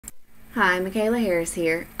Hi, Michaela Harris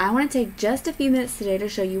here. I want to take just a few minutes today to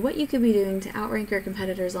show you what you could be doing to outrank your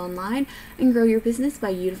competitors online and grow your business by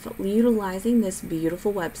utilizing this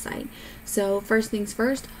beautiful website. So first things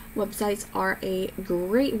first, websites are a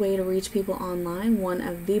great way to reach people online, one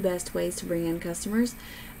of the best ways to bring in customers.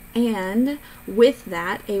 And with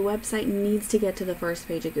that, a website needs to get to the first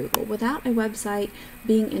page of Google. Without a website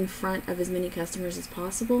being in front of as many customers as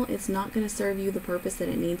possible, it's not going to serve you the purpose that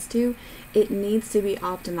it needs to. It needs to be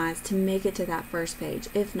optimized to make it to that first page.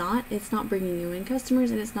 If not, it's not bringing you in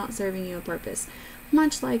customers and it's not serving you a purpose.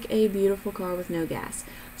 Much like a beautiful car with no gas.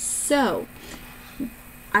 So,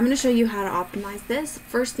 I'm going to show you how to optimize this.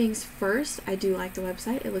 First things first, I do like the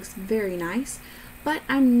website. It looks very nice. But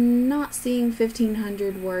I'm not seeing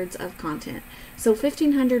 1,500 words of content. So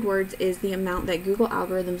 1,500 words is the amount that Google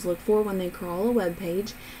algorithms look for when they crawl a web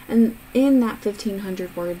page. And in that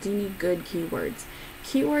 1,500 words, you need good keywords.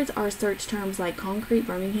 Keywords are search terms like concrete,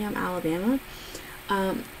 Birmingham, Alabama.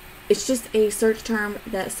 It's just a search term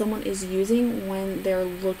that someone is using when they're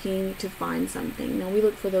looking to find something. Now we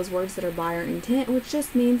look for those words that are buyer intent, which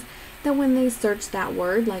just means that when they search that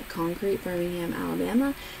word, like concrete, Birmingham,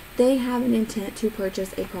 Alabama, they have an intent to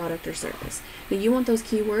purchase a product or service. But you want those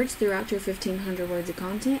keywords throughout your 1,500 words of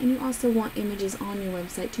content, and you also want images on your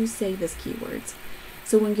website to save as keywords.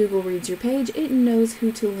 So when Google reads your page, it knows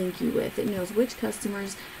who to link you with. It knows which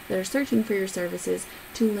customers that are searching for your services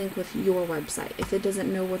to link with your website. If it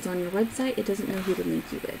doesn't know what's on your website, it doesn't know who to link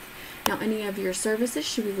you with. Now, any of your services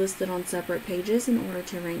should be listed on separate pages in order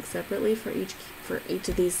to rank separately for each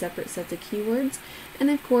of these separate sets of keywords. And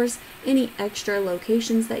of course, any extra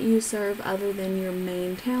locations that you serve other than your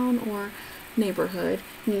main town or neighborhood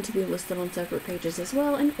need to be listed on separate pages as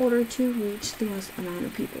well in order to reach the most amount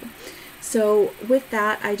of people. So with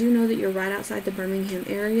that, I do know that you're right outside the Birmingham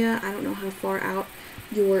area. I don't know how far out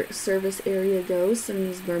your service area goes, so I'm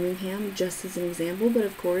going to use Birmingham just as an example, but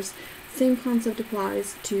of course, same concept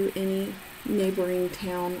applies to any neighboring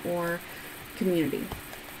town or community.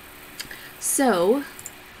 So,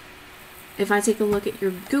 if I take a look at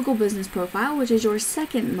your Google business profile, which is your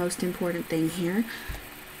second most important thing here,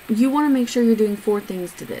 you want to make sure you're doing 4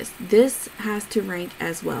 things to this. This has to rank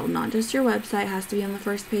as well. Not just your website has to be on the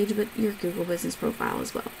first page, but your Google business profile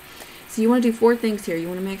as well. So you want to do 4 things here. You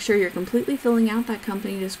want to make sure you're completely filling out that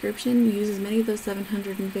company description. Use as many of those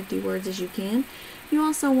 750 words as you can. You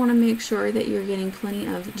also want to make sure that you're getting plenty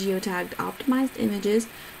of geotagged optimized images,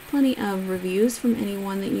 plenty of reviews from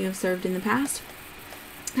anyone that you have served in the past,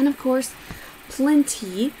 and of course,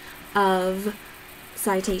 plenty of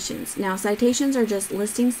citations. Now, citations are just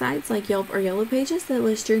listing sites like Yelp or Yellow Pages that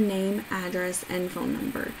list your name, address, and phone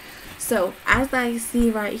number. So, as I see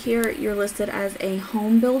right here, you're listed as a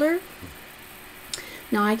home builder.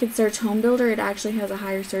 Now, I could search home builder. It actually has a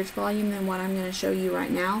higher search volume than what I'm going to show you right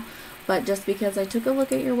now. But just because I took a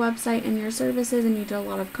look at your website and your services and you did a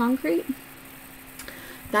lot of concrete,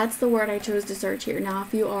 that's the word I chose to search here. Now,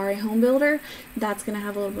 if you are a home builder, that's going to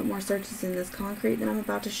have a little bit more searches in this concrete than I'm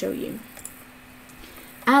about to show you.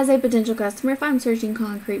 As a potential customer, if I'm searching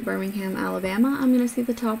concrete Birmingham, Alabama, I'm going to see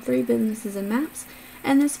the top 3 businesses and maps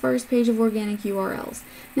and this first page of organic URLs.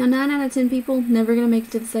 Now, 9 out of 10 people never going to make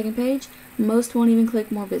it to the second page. Most won't even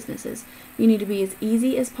click more businesses. You need to be as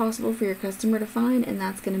easy as possible for your customer to find, and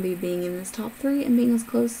that's going to be being in this top 3 and being as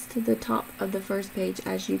close to the top of the first page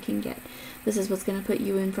as you can get. This is what's going to put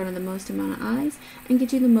you in front of the most amount of eyes and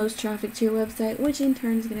get you the most traffic to your website, which in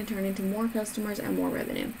turn is going to turn into more customers and more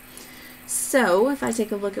revenue. So, if I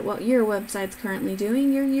take a look at what your website's currently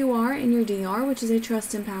doing, your UR and your DR, which is a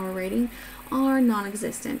trust and power rating, are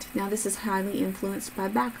non-existent. Now, this is highly influenced by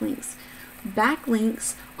backlinks.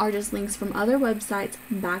 Backlinks are just links from other websites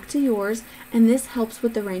back to yours, and this helps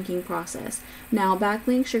with the ranking process. Now,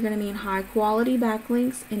 backlinks are going to mean high quality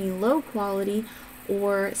backlinks. Any low quality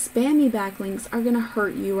or spammy backlinks are going to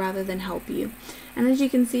hurt you rather than help you. And as you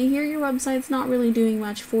can see here, your website's not really doing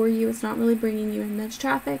much for you. It's not really bringing you in much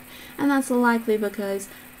traffic, and that's likely because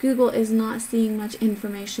Google is not seeing much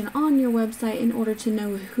information on your website in order to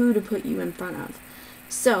know who to put you in front of.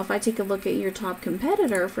 So if I take a look at your top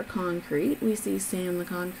competitor for concrete, we see Sam the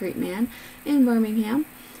Concrete Man in Birmingham,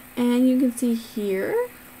 and you can see here,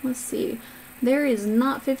 let's see, there is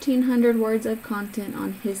not 1,500 words of content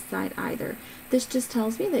on his site either. This just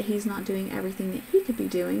tells me that he's not doing everything that he could be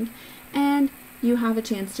doing, and you have a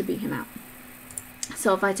chance to beat him out.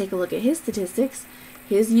 So if I take a look at his statistics,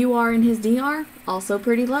 his UR and his DR also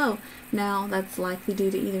pretty low. Now, that's likely due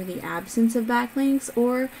to either the absence of backlinks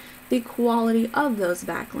or the quality of those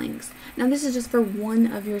backlinks. Now, this is just for one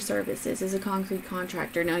of your services as a concrete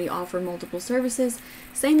contractor. Now, you offer multiple services.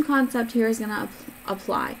 Same concept here is going to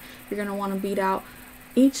apply. You're going to want to beat out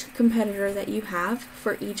each competitor that you have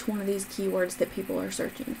for each one of these keywords that people are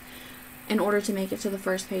searching in order to make it to the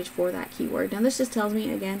first page for that keyword. Now this just tells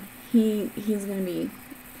me, again, it's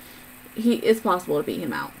possible to beat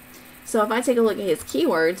him out. So if I take a look at his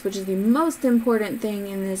keywords, which is the most important thing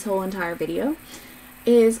in this whole entire video,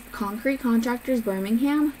 is concrete contractors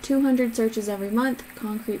Birmingham, 200 searches every month,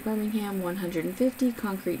 concrete Birmingham 150,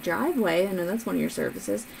 concrete driveway, I know that's one of your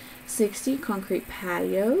services, 60, concrete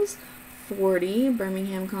patios 40,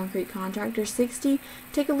 Birmingham concrete contractor 60.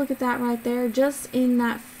 Take a look at that right there. Just in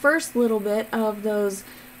that first little bit of those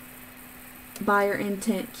buyer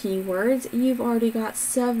intent keywords, you've already got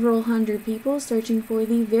several hundred people searching for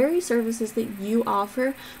the very services that you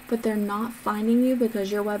offer, but they're not finding you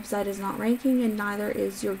because your website is not ranking and neither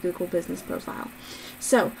is your Google business profile.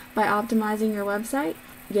 So by optimizing your website,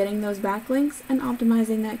 getting those backlinks, and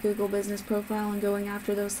optimizing that Google business profile and going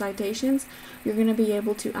after those citations, you're going to be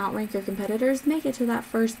able to outrank your competitors, make it to that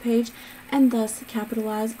first page, and thus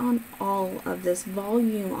capitalize on all of this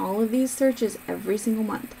volume, all of these searches every single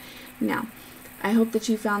month. Now, I hope that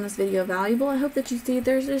you found this video valuable. I hope that you see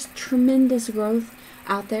there's this tremendous growth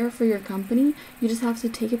out there for your company. You just have to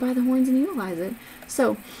take it by the horns and utilize it.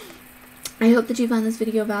 So, I hope that you found this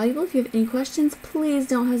video valuable. If you have any questions, please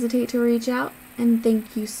don't hesitate to reach out. And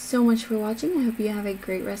thank you so much for watching. I hope you have a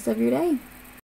great rest of your day.